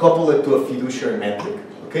 couple it to a fiduciary metric.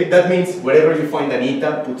 Okay? That means wherever you find an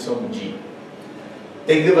eta, put some g.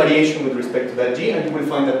 Take the variation with respect to that g and you will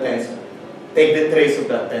find a tensor. Take the trace of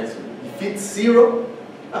that tensor. If it's 0,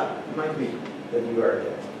 it might be that you are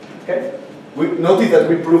there. Okay? Notice that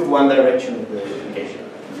we proved one direction of the implication.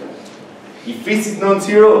 If this is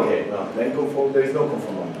non-zero, okay, well, then there is no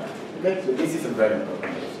conformal. Okay? So this is a very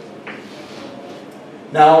important case.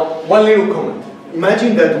 Now, one little comment.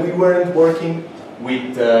 Imagine that we weren't working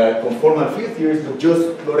with conformal field theories, but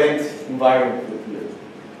just Lorentz invariant field theory.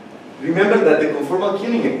 Remember that the conformal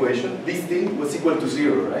killing equation, this thing was equal to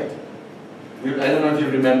 0, right? I don't know if you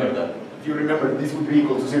remember that. If you remember, this would be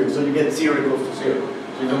equal to 0, so you get 0 equals to 0.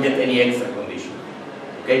 So you don't get any extra condition.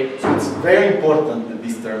 Okay? So it's very important that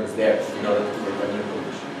this term is there in order to get a new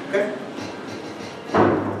condition. Okay?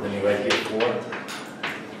 Then you write here 4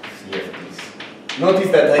 CFTs.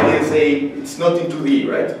 Notice that I can say it's not in 2D,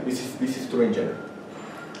 right? This is true in general.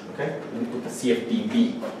 Okay? Let me put the CFT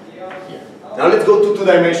B here. Now let's go to 2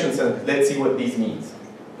 dimensions and let's see what this means.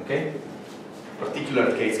 Okay?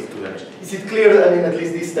 Particular case of 2 dimensions. Is it clear? I mean, at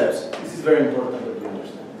least these steps. This is very important that you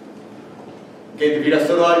understand. Okay, the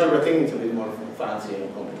Virasoro algebra thing is a bit more fancy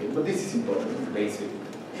and complicated, but this is important. Basic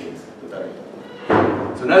things that are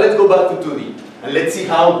important. So now let's go back to 2D and let's see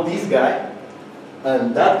how this guy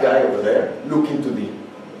and that guy over there look in 2D.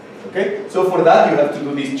 Okay? So for that you have to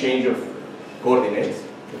do this change of coordinates.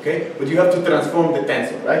 Okay? But you have to transform the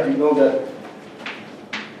tensor, right? You know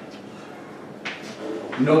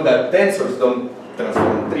that tensors don't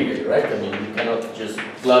transform trivially, right? I mean, you cannot just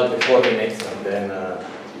plug the coordinates and then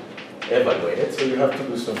evaluate it. So you have to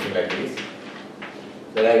do something like this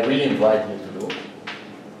that I really invite you to do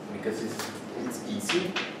because it's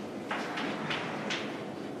easy.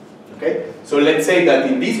 Okay? So let's say that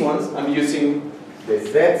in these ones I'm using the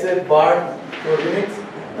ZZ bar coordinates,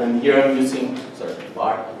 and here I'm using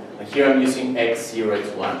bar, and here I'm using x0,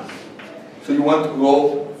 x1. So you want to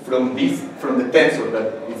go from the tensor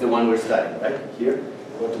that is the one we're studying, right? Here,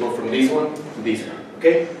 you want to go from this one to this one.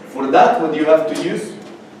 Okay? For that, what you have to use,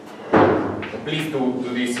 please do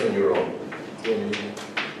this on your own.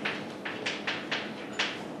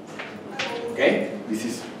 Okay? This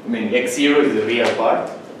is, I mean, x0 is the real part,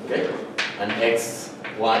 okay? And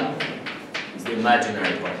x1 is the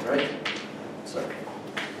imaginary part, right? Sorry.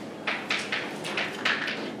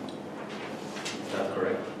 Is that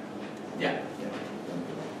correct? Yeah.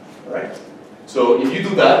 Alright? So if you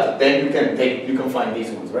do that, then you can find these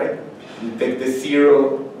ones, right? You take the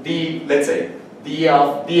let's say d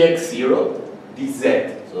of dx0, dz.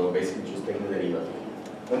 So basically just taking the derivative.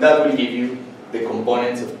 And that will give you the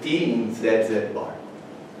components of t in zz bar.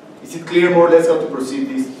 Is it clear more or less how to proceed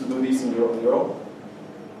to do this in your own?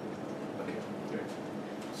 Okay.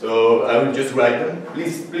 So I will just write them.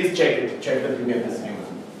 Please check it. Check that you get this new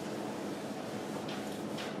one.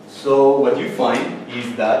 So what you find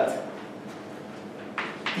is that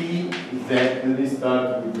t z, and we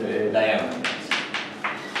start with the diagonals.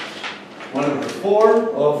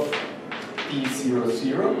 1/4 of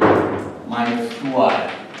t00 minus 2i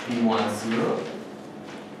t10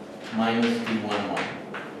 minus t11.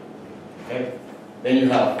 Okay? Then you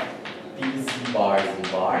have tz bar z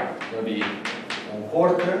bar, it will be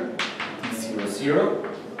 1/4 t00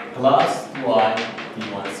 plus 2i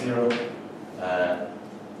t10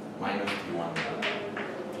 minus t11.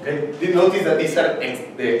 Okay? Did notice that these are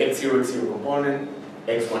the x0 x0 component,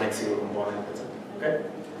 x1 x0 component, etc. Okay?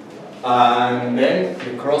 And then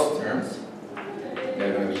the cross terms,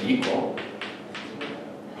 they're going to be equal.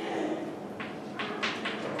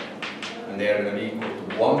 And they are going to be equal to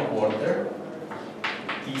 1/4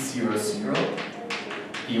 t00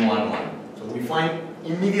 t11. So we find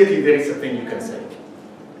immediately there is a thing you can say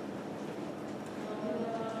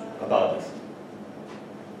about this.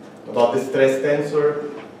 About the stress tensor,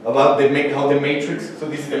 about how the matrix, so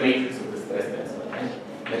this is the matrix of the stress tensor. Right?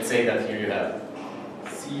 Let's say that here you have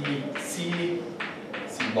C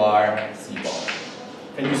bar, C bar.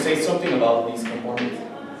 Can you say something about these components?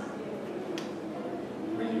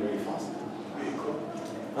 Really, really fast.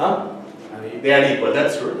 Huh? They are equal,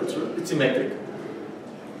 that's true, It's symmetric.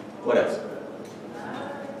 What else?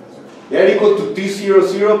 They are equal to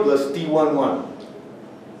T00 plus T11.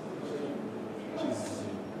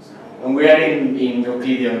 And we are in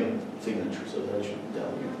Euclidean signature, so that should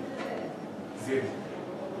tell you. Zero.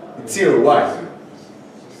 It's 0, why?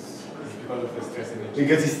 Because of the stress energy.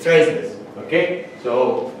 Because it's stressless, okay?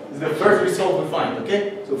 So it's the first result we find, okay?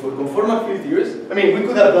 So for conformal field theories, I mean, we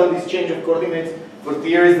could have done this change of coordinates for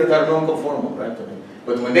theories that are non-conformal, right?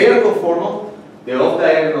 But when they are conformal, the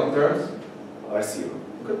off-diagonal terms are 0.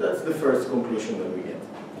 Okay, that's the first conclusion that we get,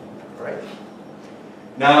 right?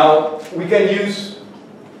 Now, we can use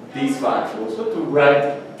these facts also to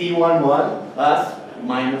write T11 as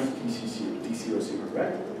minus T00,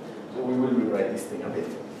 right? So we will rewrite this thing a bit.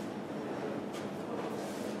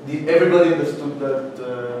 Did everybody understood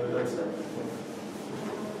that step?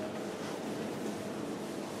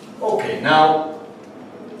 Okay, now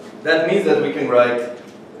that means that we can write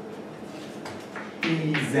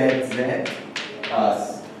TZZ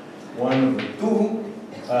as 1/2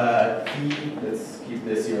 let's keep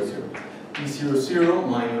the 0, T00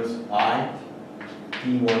 minus I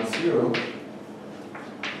T10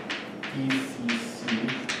 TCC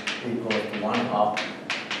equals to 1/2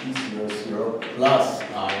 T00 plus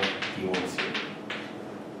I T10.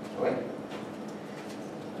 Alright?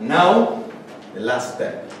 Now, the last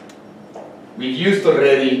step. We've used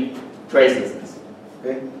already tracelessness.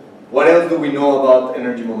 Okay? What else do we know about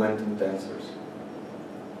energy momentum tensors?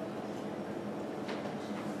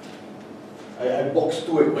 I boxed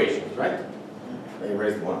 2 equations, right? I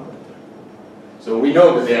erased 1. So we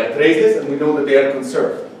know that they are traceless and we know that they are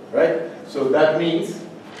conserved, right? So that means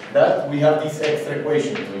that we have this extra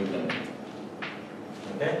equation to implement.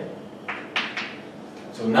 Okay?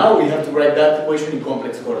 So now we have to write that equation in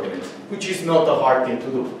complex coordinates, which is not a hard thing to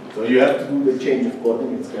do. So you have to do the change of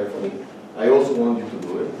coordinates carefully. I also want you to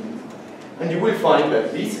do it. And you will find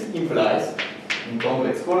that this implies, in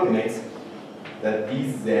complex coordinates, that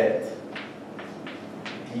dz,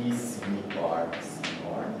 dc bar, c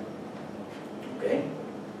bar, okay,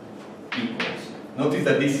 equals. Notice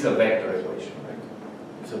that this is a vector equation, right?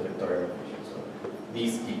 It's a vectorial equation. So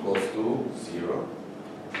this equals to 0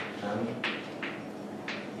 and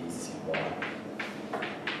dc bar.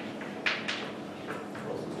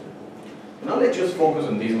 Now let's just focus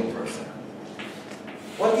on this one for a second.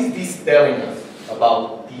 What is this telling us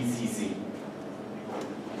about TCC?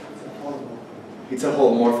 It's a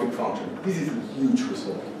holomorphic function. This is a huge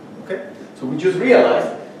result. Okay? So we just realized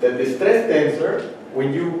that the stress tensor,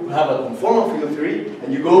 when you have a conformal field theory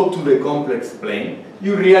and you go to the complex plane,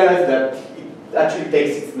 you realize that it actually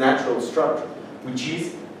takes its natural structure, which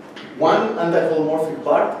is one anti-holomorphic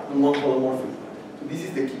part and one holomorphic part. So this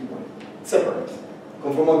is the key point. It separates.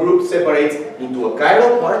 Conformal group separates into a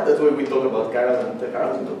chiral part, that's why we talk about chiral and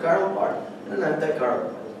anti-chiral, into a chiral part and an anti-chiral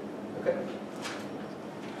part. Okay?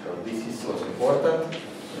 So this is what's important.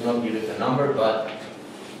 I'll not give it a number, but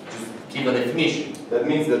just give a definition. That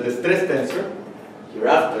means that the stress tensor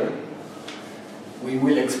hereafter we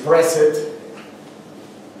will express it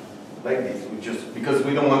like this, because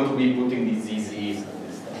we don't want to be putting these ZZs and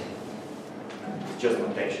this stuff. It's just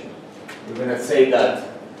notation. We're going to say that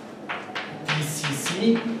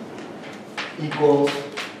TCC equals,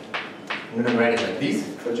 I'm going to write it like this,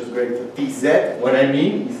 so just write it TZ. What I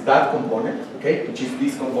mean is that component, okay, which is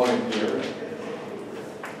this component here.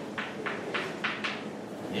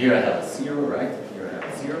 Here I have a 0, right? Here I have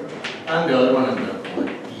a 0. And the other one I'm going to call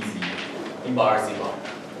it TZ, in bar, Z bar.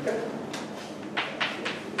 Okay?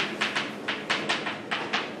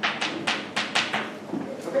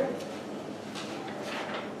 Okay.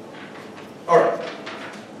 Alright.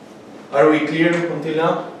 Are we clear until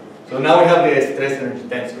now? So now we have the stress energy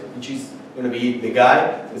tensor, which is going to be the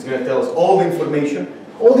guy that's going to tell us all the information.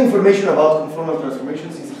 All the information about conformal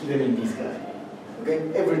transformations is hidden in this guy. Okay?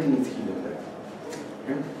 Everything is hidden there.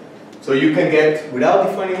 Okay? So you can get, without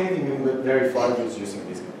defining anything, you can get very far just using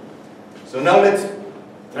this guy. So now let's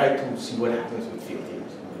try to see what happens with field theory.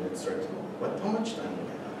 So let's try to know how much time do we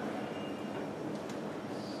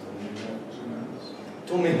have?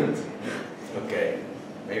 2 minutes. Okay.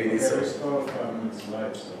 Maybe this is.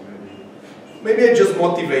 Slides, so maybe I just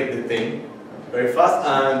motivate the thing very fast,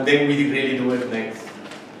 and then we really do it next.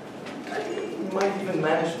 I might even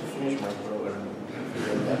manage to finish my program.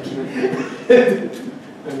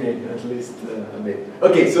 I mean, at least a bit.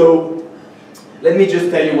 Okay, so let me just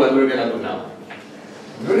tell you what we're going to do now.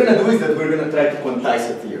 What we're going to do is that we're going to try to quantize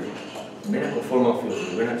a theory. We're going to conformal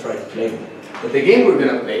field. We're going to try to play with it. But the game we're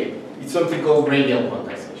going to play is something called radial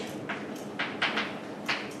quantization.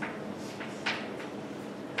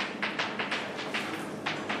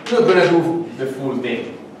 I'm not going to do the full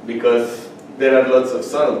thing because there are lots of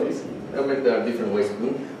subtleties. I mean, there are different ways to do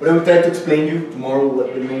it. But I will try to explain you tomorrow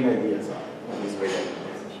what the main ideas are of this radial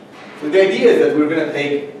quantization. So the idea is that we're going to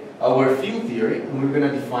take our field theory and we're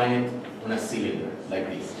going to define it on a cylinder like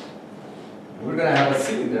this. We're going to have a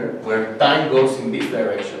cylinder where time goes in this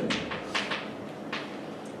direction.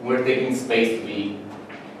 We're taking space to be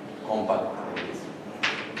compact like this.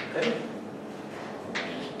 Okay?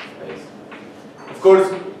 Space. Of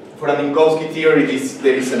course, for a Minkowski theory,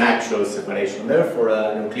 there is an actual separation there. For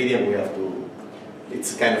an Euclidean, we have to,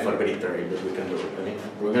 it's kind of arbitrary, but we can do it. Okay?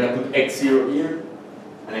 We're going to put x0 here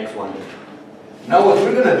and x1 there. Now what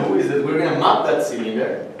we're going to do is that we're going to map that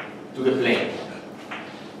cylinder to the plane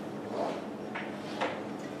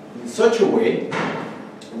in such a way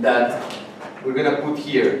that we're going to put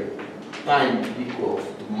here time equals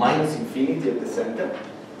to minus infinity at the center,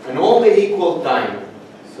 and all the equal time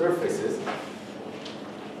surfaces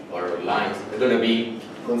or lines are going to be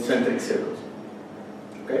concentric circles.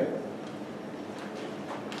 Okay?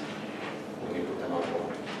 Let me put them up.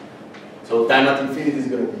 So time at infinity is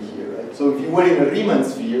going to be here, right? So if you were in a Riemann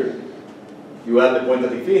sphere, you add the point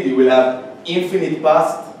at infinity, you will have infinite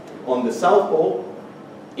past on the south pole,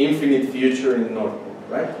 infinite future in the north pole,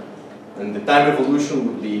 right? And the time evolution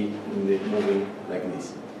would be in the moving like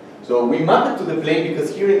this. So we map it to the plane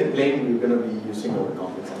because here in the plane we're going to be using our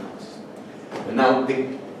complex analysis. And now,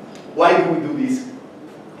 why do we do this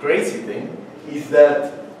crazy thing? Is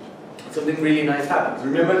that something really nice happens.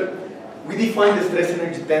 Remember, we define the stress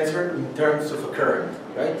energy tensor in terms of a current,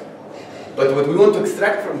 right? But what we want to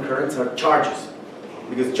extract from currents are charges,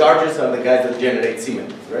 because charges are the guys that generate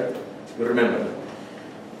symmetries, right? You remember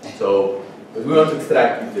that. So what we want to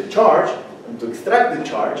extract is the charge, and to extract the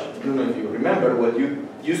charge, I don't know if you remember what you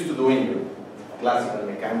used to do in your classical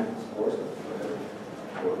mechanics course,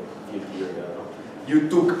 or field theory, I don't know. You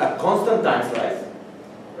took a constant time slice,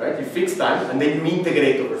 right? You fix time, and then you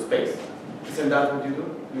integrate over space. Isn't that what you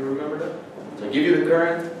do? You remember that? So I give you the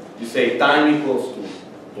current, you say time equals to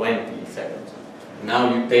 20 seconds.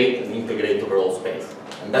 Now you take and integrate over all space.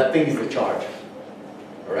 And that thing is the charge.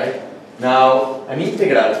 Alright? Now, an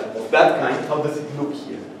integral of that kind, how does it look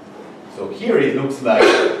here? So here it looks like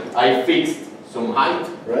I fixed some height,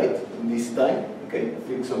 right? In this time. Okay,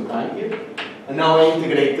 fixed some time here. And now I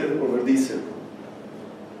integrated over this circle.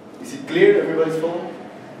 Is it clear? Everybody's following?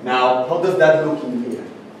 Now, how does that look in here?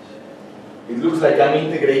 It looks like I'm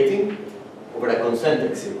integrating over a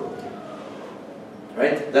concentric circle.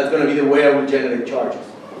 Right? That's going to be the way I will generate charges.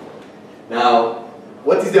 Now,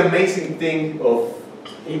 what is the amazing thing of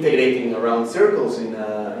integrating around circles in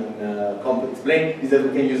a complex plane is that we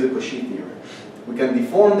can use the Cauchy theorem. We can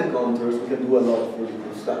deform the contours, we can do a lot of really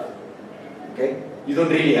cool stuff. Okay? You don't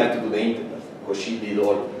really have to do the integrals. Cauchy did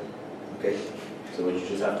all of it. Okay? So you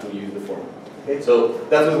just have to use the formula. Okay? So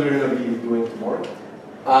that's what we're going to be doing tomorrow.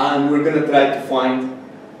 And we're going to try to find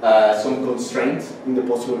some constraints in the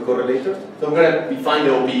possible correlators. So I'm going to define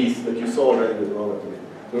the OPEs that you saw already with Robert.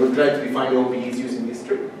 We will try to define the OPEs using this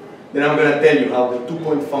trick. Then I'm going to tell you how the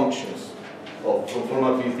two-point functions of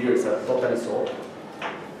conformal field theories are totally solved.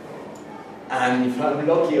 And if I'm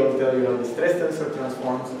lucky, I'll tell you how the stress tensor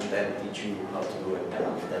transforms and then teach you how to do it,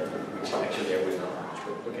 which actually I will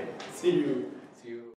not. Okay, see you.